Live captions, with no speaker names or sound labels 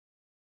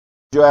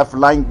जो है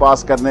फ्लाइंग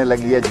पास करने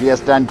लगी है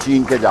J-10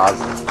 चीन के जहाज।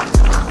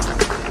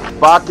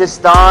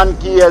 पाकिस्तान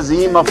की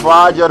अजीम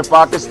अफवाज और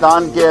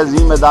पाकिस्तान के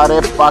अजीम इदारे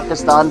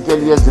पाकिस्तान के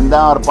लिए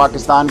जिंदा और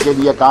पाकिस्तान के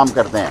लिए काम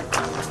करते हैं।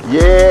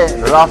 ये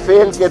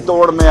राफेल के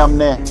तोड़ में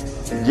हमने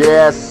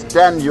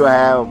J-10 जो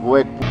है वो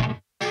एक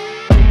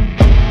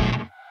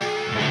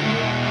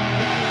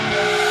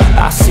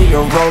I see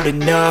her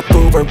rolling up,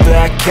 Uber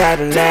black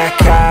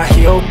Cadillac, high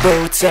heel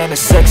boots and a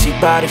sexy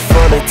body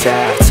full of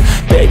tats.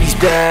 Baby's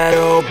bad,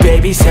 oh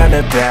baby's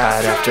hella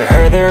bad. After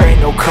her there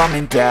ain't no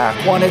coming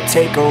back. Wanna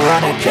take a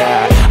run at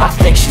that? I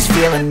think she's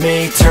feeling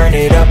me. Turn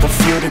it up a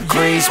few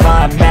degrees.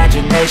 My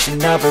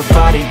imagination of her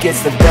body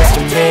gets the best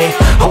of me.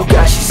 Oh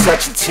gosh, she's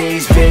such a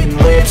tease. Bitten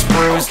lips,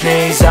 bruised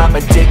knees. I'm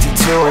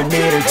addicted to her,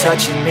 need her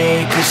touching me,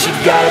 'cause she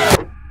got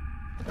a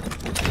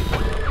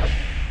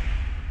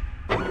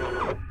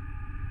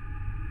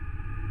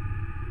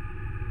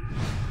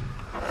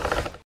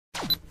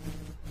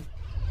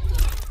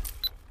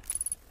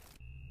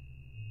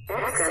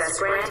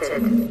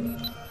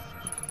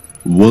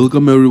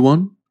Welcome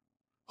everyone.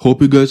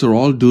 Hope you guys are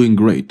all doing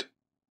great.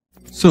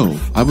 So,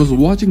 I was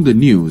watching the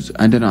news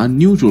and an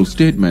unusual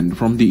statement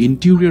from the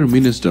Interior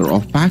Minister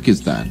of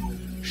Pakistan,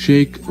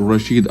 Sheikh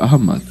Rashid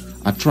Ahmad,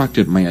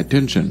 attracted my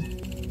attention.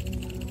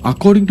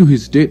 According to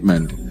his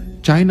statement,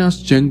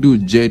 China's Chengdu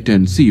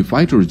J-10 C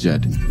fighter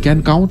jet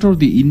can counter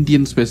the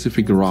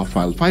Indian-specific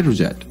Rafale fighter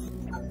jet.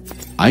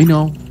 I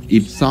know,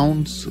 it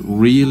sounds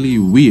really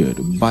weird,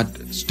 but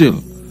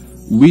still,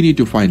 we need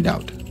to find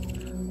out.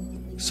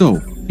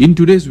 So, in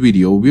today's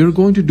video, we are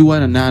going to do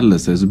an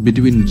analysis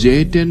between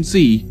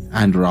J-10C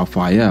and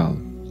Rafale.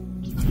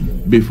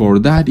 Before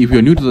that, if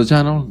you're new to the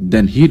channel,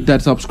 then hit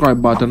that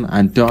subscribe button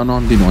and turn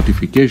on the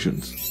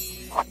notifications.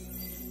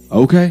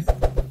 Okay,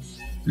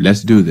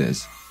 let's do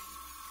this.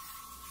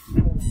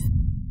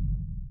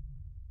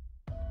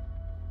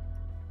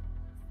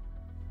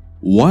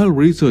 While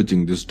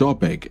researching this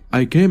topic,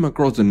 I came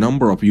across a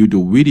number of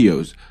YouTube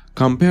videos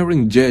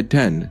comparing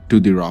J-10 to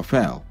the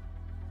Rafale.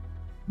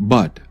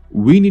 But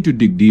we need to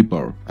dig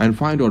deeper and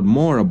find out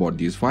more about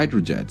these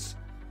fighter jets.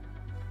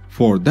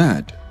 For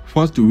that,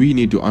 first we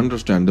need to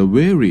understand the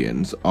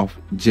variants of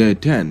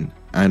J-10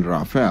 and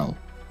Rafale.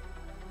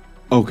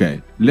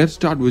 Okay, let's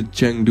start with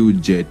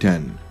Chengdu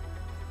J-10.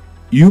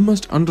 You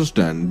must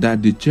understand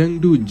that the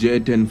Chengdu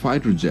J-10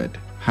 fighter jet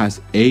has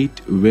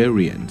 8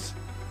 variants.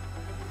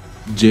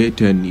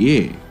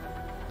 J-10A,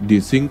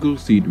 the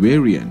single-seat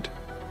variant.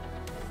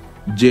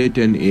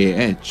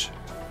 J-10AH,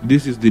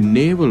 this is the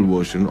naval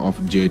version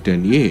of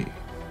J-10A.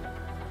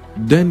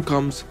 Then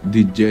comes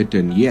the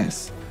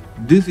J-10S.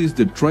 This is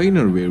the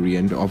trainer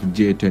variant of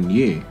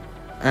J-10A,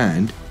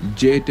 and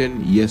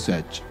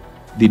J-10SH,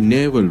 the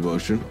naval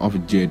version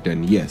of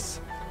J-10S.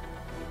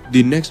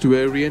 The next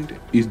variant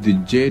is the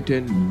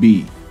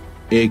J-10B,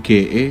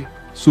 aka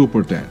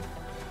Super 10.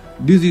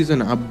 This is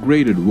an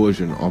upgraded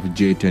version of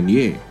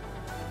J-10A.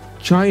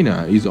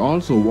 China is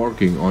also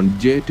working on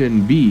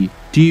J-10B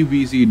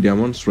TVC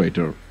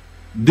demonstrator.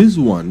 This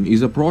one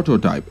is a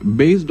prototype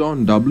based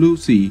on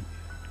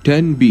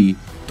WC-10B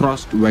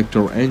thrust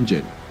vector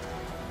engine.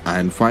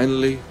 And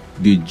finally,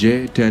 the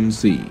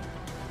J-10C.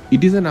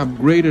 It is an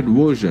upgraded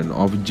version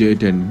of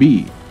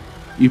J-10B.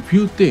 If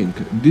you think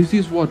this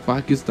is what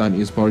Pakistan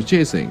is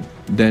purchasing,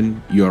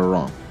 then you're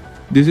wrong.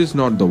 This is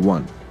not the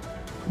one.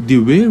 The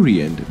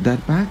variant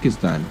that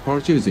Pakistan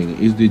purchasing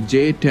is the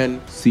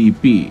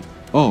J-10CP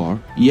or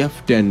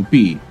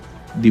F-10P.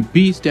 The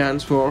P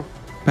stands for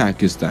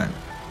Pakistan.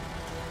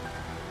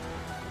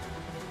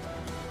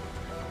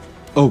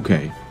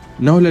 Okay,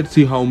 now let's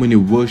see how many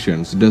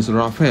versions does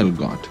Rafale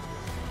got.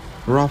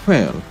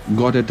 Rafale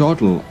got a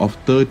total of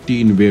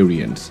 13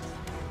 variants.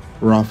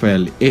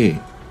 Rafale A.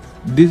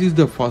 This is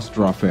the first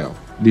Rafale,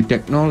 the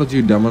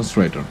technology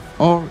demonstrator,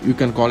 or you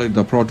can call it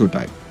the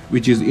prototype,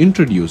 which is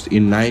introduced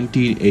in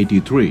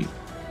 1983.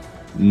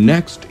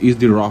 Next is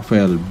the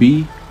Rafale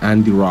B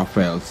and the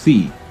Rafale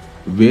C,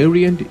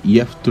 variant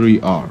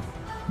F3R.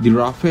 The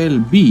Rafale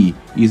B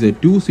is a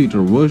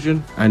two-seater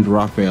version and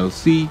Rafale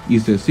C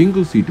is a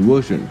single-seat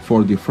version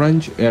for the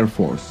French Air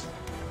Force.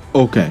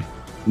 Okay,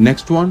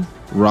 next one,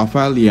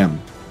 Rafale M,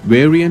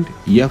 variant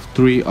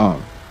F3R.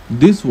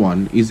 This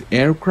one is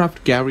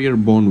aircraft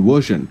carrier-borne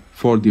version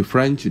for the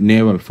French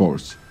Naval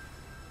Force.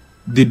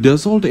 The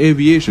Dassault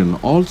Aviation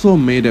also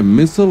made a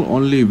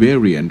missile-only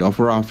variant of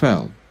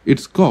Rafale.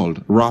 It's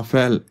called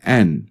Rafale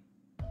N.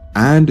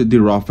 And the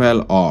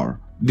Rafale R.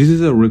 This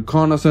is a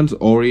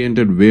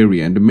reconnaissance-oriented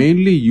variant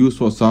mainly used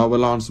for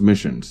surveillance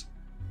missions.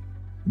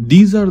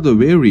 These are the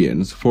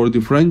variants for the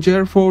French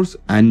Air Force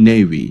and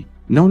Navy.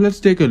 Now let's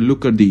take a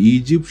look at the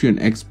Egyptian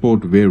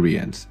export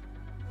variants.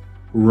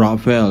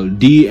 Rafale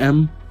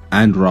DM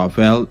and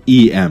Rafale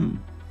EM.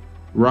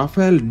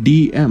 Rafale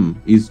DM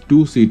is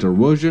two-seater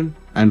version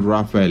and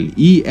Rafale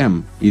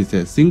EM is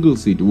a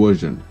single-seat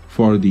version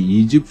for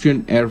the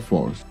Egyptian Air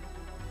Force.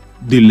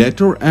 The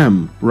letter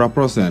M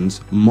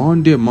represents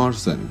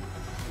Mont-de-Marsan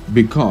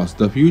because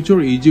the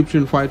future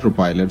Egyptian fighter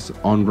pilots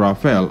on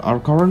Rafale are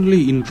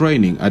currently in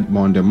training at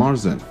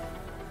Mont-de-Marsan.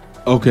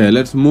 Okay,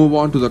 let's move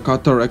on to the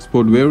Qatar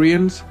export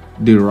variants,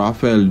 the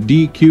Rafale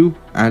DQ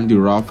and the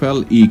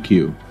Rafale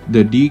EQ.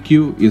 The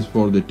DQ is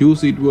for the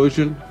two-seat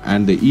version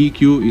and the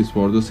EQ is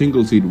for the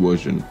single-seat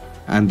version.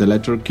 And the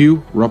letter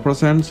Q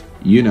represents,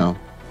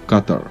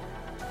 Qatar.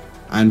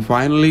 And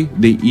finally,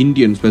 the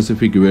Indian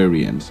specific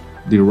variants,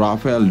 the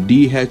Rafale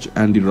DH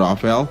and the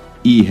Rafale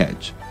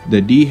EH.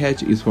 The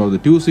DH is for the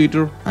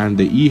two-seater and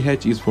the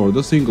EH is for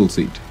the single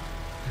seat.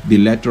 The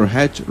letter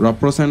H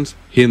represents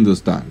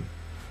Hindustan.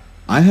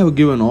 I have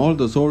given all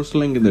the source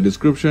link in the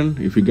description.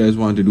 If you guys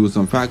want to do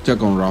some fact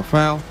check on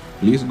Rafale,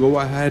 please go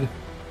ahead.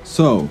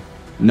 So,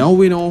 now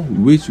we know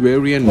which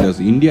variant does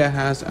India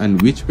has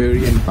and which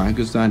variant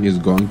Pakistan is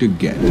going to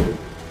get.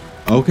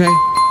 Okay,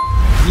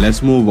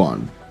 let's move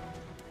on.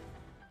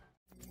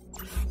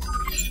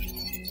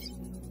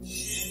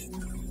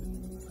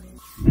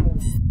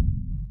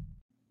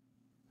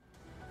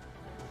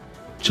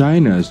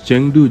 China's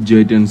Chengdu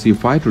J-10 C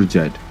fighter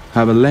jet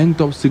have a length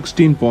of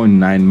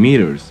 16.9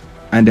 meters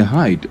and a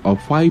height of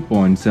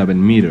 5.7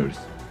 meters.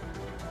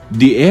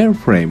 The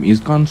airframe is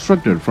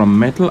constructed from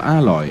metal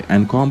alloy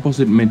and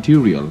composite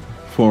material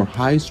for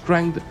high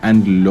strength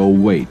and low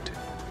weight.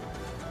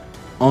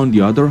 On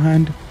the other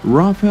hand,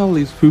 Rafale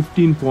is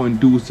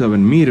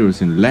 15.27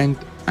 meters in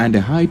length and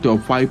a height of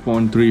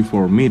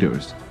 5.34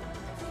 meters.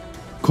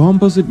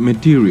 Composite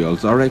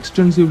materials are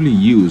extensively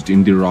used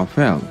in the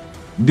Rafale.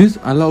 This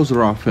allows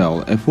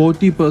Rafale a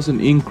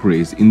 40%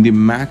 increase in the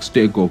max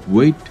takeoff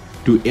weight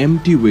to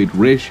empty weight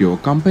ratio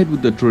compared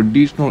with the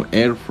traditional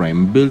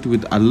airframe built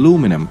with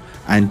aluminum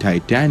and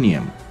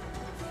titanium.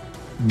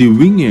 The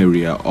wing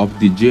area of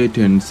the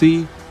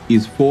J-10C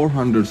is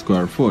 400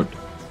 square foot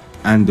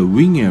and the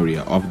wing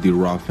area of the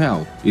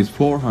Rafale is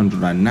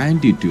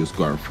 492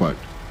 square foot.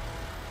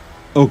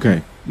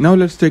 Okay, now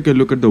let's take a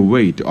look at the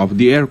weight of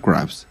the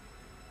aircrafts.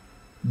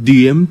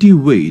 The empty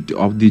weight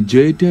of the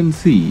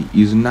J-10C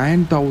is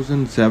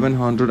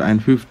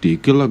 9,750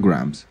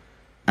 kilograms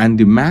and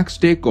the max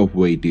takeoff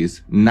weight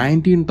is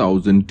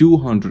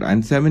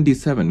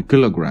 19,277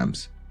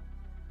 kilograms.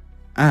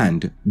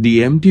 And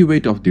the empty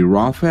weight of the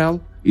Rafale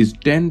is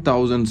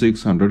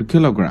 10,600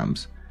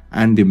 kilograms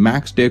and the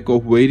max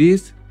takeoff weight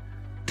is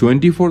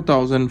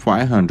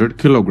 24,500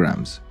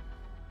 kilograms.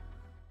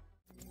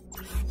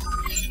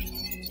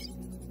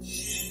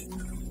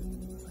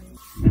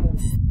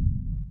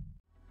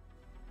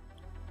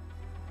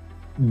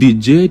 The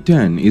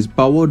J-10 is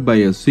powered by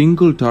a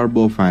single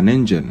turbofan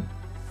engine.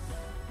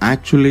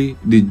 Actually,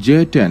 the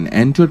J-10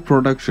 entered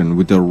production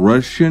with a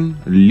Russian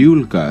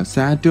Lyulka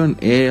Saturn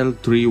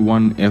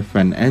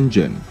AL31FN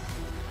engine.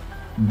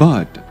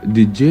 But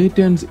the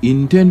J-10's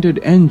intended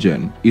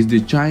engine is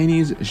the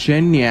Chinese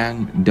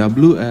Shenyang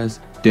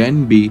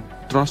WS-10B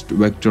thrust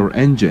vector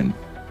engine.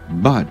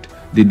 But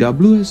the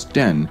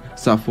WS-10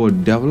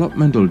 suffered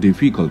developmental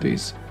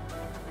difficulties.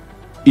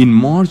 In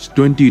March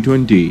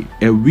 2020,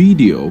 a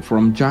video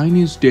from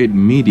Chinese state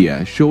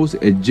media shows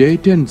a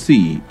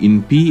J-10C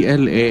in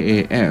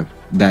PLAAF,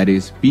 that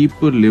is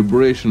People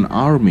Liberation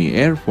Army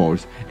Air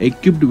Force,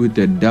 equipped with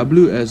a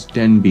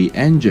WS-10B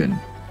engine.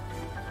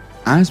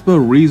 As per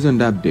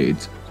recent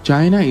updates,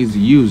 China is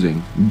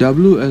using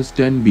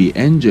WS-10B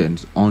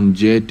engines on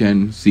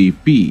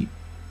J-10CP.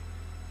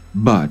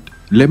 But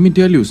let me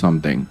tell you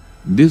something,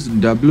 this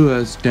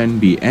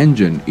WS-10B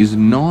engine is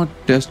not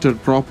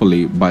tested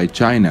properly by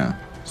China.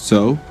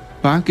 So,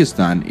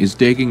 Pakistan is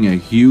taking a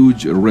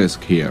huge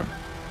risk here.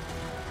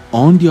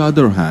 On the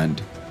other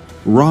hand,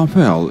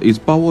 Rafale is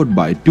powered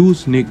by two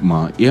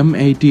Snigma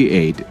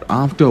M88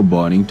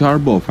 afterburning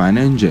turbofan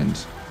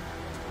engines,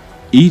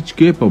 each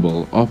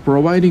capable of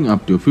providing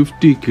up to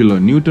 50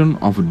 kN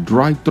of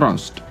dry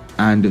thrust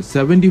and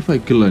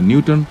 75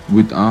 kN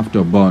with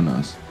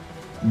afterburners.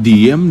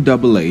 The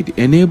M88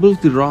 enables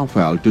the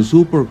Rafale to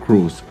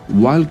supercruise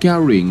while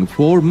carrying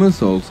 4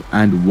 missiles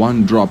and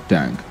 1 drop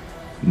tank.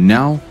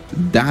 Now,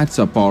 that's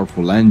a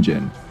powerful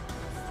engine.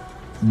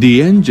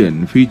 The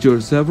engine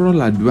features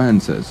several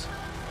advances,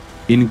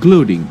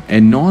 including a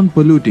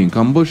non-polluting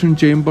combustion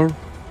chamber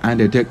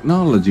and a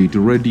technology to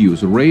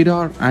reduce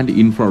radar and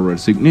infrared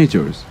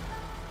signatures.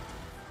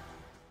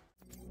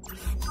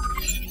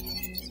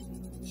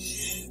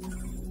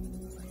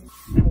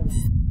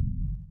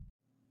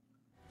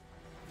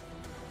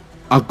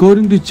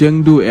 According to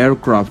Chengdu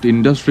Aircraft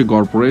Industry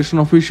Corporation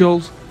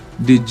officials,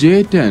 the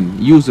J-10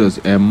 uses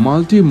a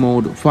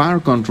multi-mode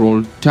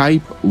fire-controlled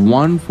Type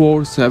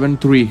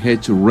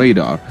 1473H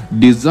radar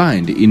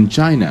designed in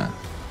China.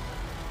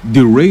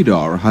 The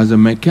radar has a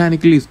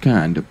mechanically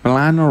scanned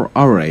planar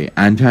array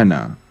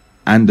antenna,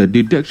 and the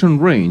detection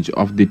range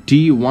of the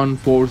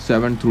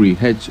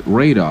T1473H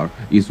radar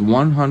is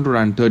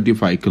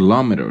 135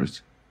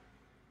 kilometers.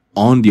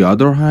 On the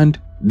other hand,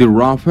 the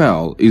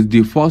Rafale is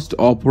the first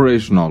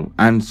operational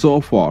and so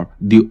far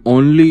the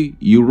only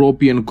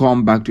European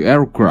combat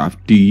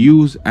aircraft to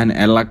use an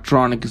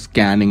electronic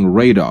scanning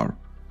radar.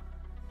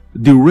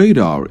 The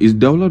radar is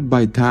developed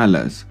by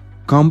Thales.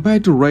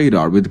 Compared to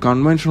radar with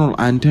conventional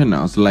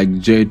antennas like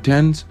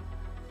J-10s,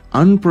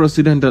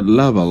 unprecedented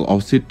level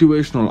of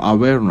situational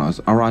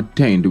awareness are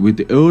attained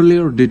with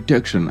earlier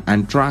detection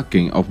and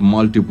tracking of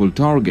multiple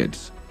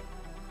targets.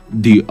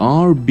 The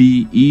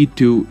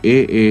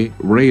RBE-2AA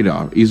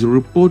radar is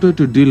reported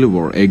to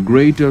deliver a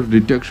greater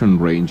detection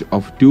range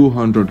of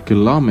 200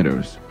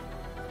 kilometers.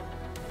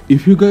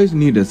 If you guys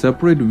need a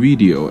separate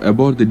video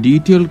about the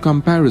detailed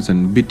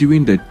comparison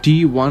between the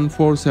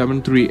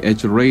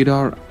T-1473H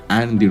radar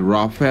and the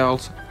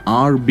Rafale's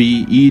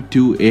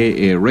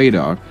RBE-2AA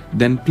radar,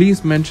 then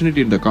please mention it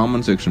in the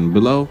comment section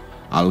below.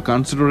 I'll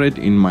consider it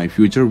in my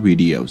future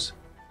videos.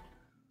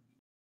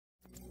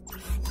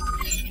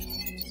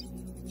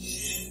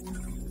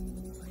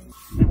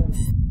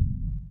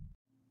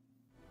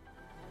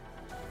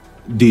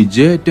 The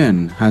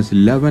J-10 has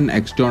 11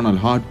 external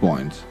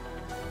hardpoints.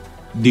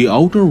 The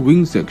outer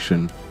wing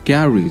section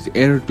carries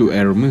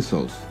air-to-air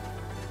missiles.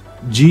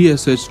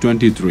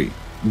 GSH-23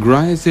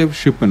 Gryazev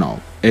Shipunov,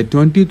 a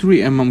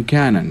 23 mm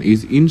cannon,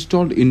 is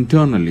installed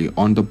internally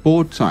on the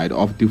port side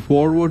of the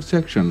forward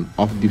section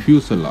of the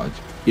fuselage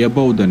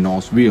above the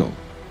nose wheel.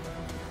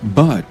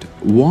 But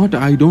what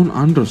I don't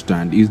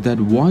understand is that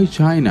why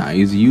China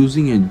is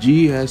using a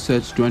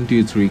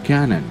GSH-23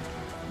 cannon,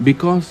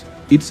 because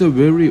it's a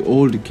very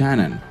old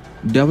cannon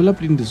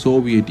developed in the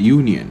Soviet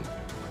Union.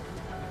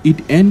 It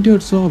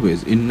entered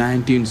service in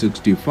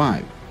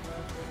 1965.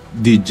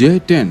 The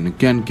J-10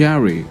 can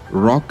carry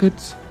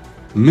rockets,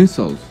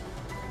 missiles,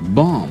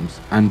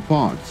 bombs and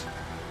pods.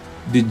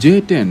 The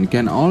J-10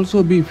 can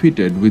also be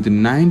fitted with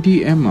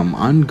 90 mm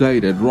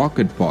unguided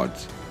rocket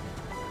pods.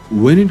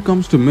 When it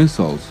comes to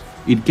missiles,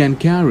 it can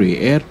carry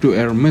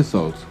air-to-air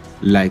missiles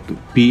like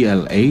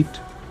PL-8,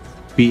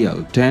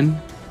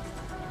 PL-10,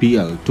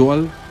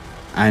 PL-12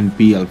 and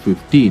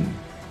PL-15.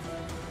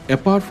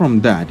 Apart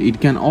from that,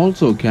 it can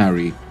also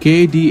carry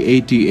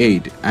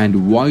KD-88 and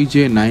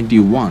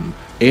YJ-91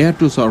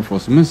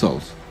 air-to-surface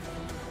missiles.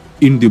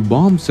 In the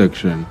bomb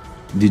section,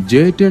 the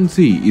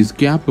J-10C is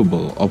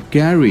capable of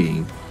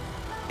carrying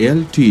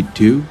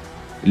LT-2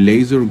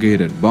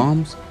 laser-guided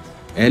bombs,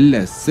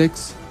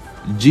 LS-6,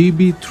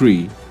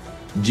 GB-3,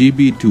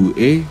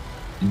 GB-2A,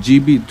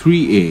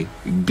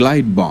 GB-3A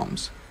glide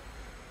bombs,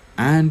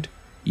 and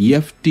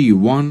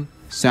FT-1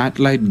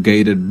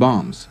 satellite-guided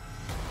bombs.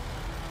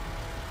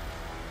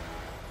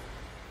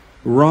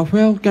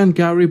 Rafale can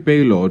carry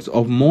payloads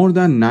of more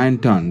than 9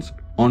 tons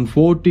on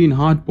 14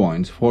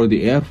 hardpoints for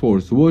the Air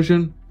Force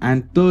version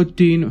and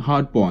 13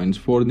 hardpoints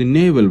for the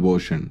naval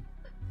version.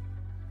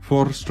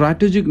 For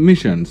strategic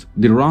missions,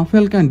 the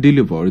Rafale can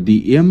deliver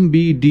the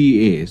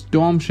MBDA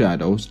Storm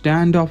Shadow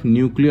standoff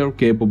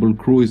nuclear-capable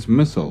cruise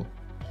missile.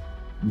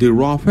 The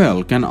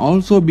Rafale can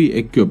also be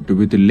equipped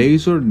with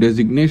laser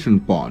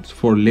designation pods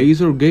for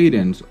laser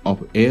guidance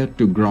of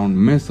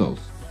air-to-ground missiles.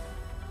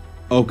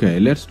 Okay,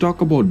 let's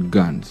talk about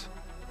guns.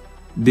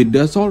 The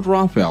Dassault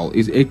Rafale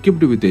is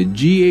equipped with a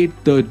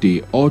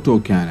G830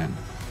 autocannon.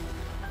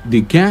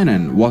 The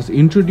cannon was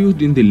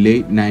introduced in the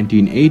late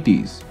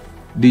 1980s.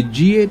 The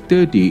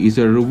G830 is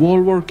a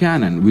revolver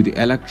cannon with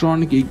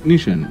electronic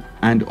ignition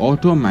and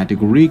automatic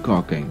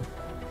recocking.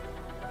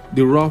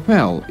 The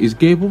Rafale is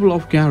capable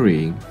of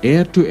carrying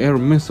air-to-air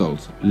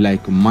missiles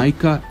like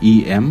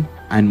Mica-EM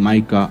and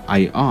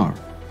Mica-IR.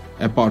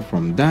 Apart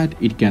from that,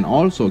 it can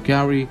also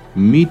carry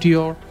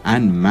Meteor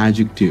and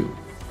Magic 2.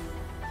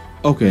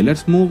 Okay,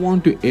 let's move on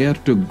to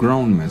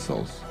air-to-ground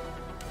missiles.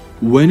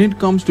 When it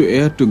comes to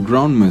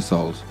air-to-ground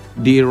missiles,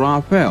 the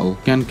Rafale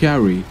can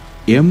carry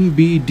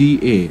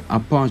MBDA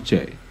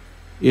Apache,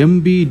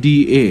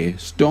 MBDA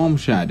Storm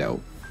Shadow,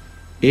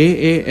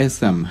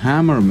 AASM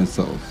Hammer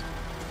missiles,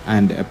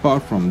 and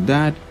apart from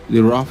that, the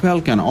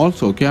Rafale can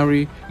also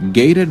carry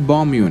Gated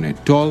Bomb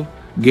Unit 12,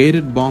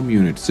 Gated Bomb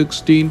Unit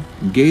 16,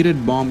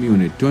 Gated Bomb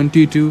Unit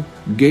 22,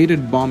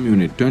 Gated Bomb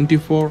Unit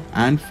 24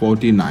 and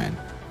 49.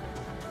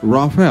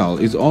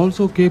 Rafale is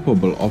also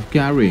capable of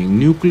carrying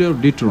nuclear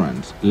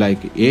deterrents like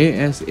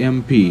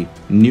ASMP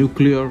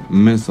nuclear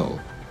missile.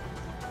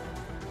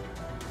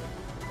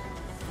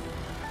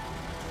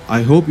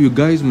 I hope you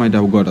guys might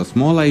have got a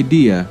small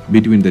idea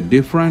between the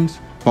difference,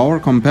 power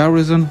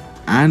comparison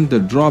and the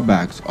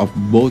drawbacks of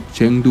both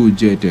Chengdu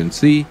J-10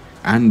 C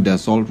and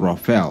Dassault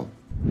Rafale.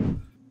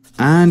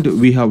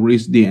 And we have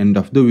reached the end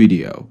of the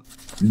video.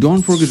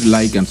 Don't forget to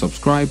like and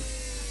subscribe,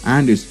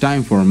 and it's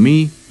time for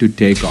me to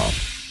take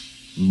off.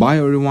 Bye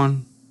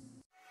everyone.